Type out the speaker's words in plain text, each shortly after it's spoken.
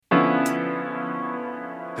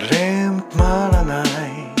誰も止まらない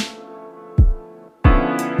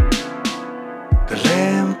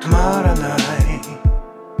誰も止まらない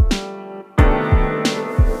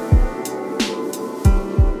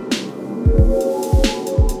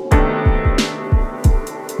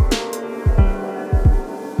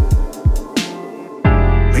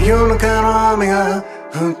真夜中の雨が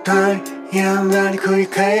降ったり止んだり繰り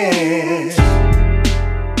返す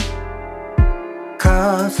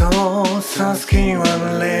傘を差す気には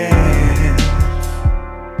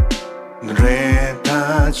濡れ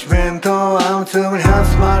た地面と雨粒に挟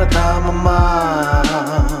まれたまま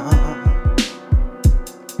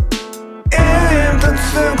永遠と続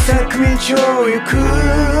く坂道を行く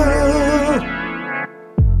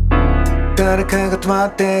誰かが止ま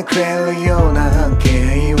ってくれるような気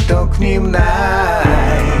配はどこにもない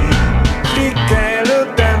振り返る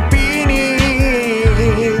たびに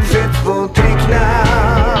絶望的な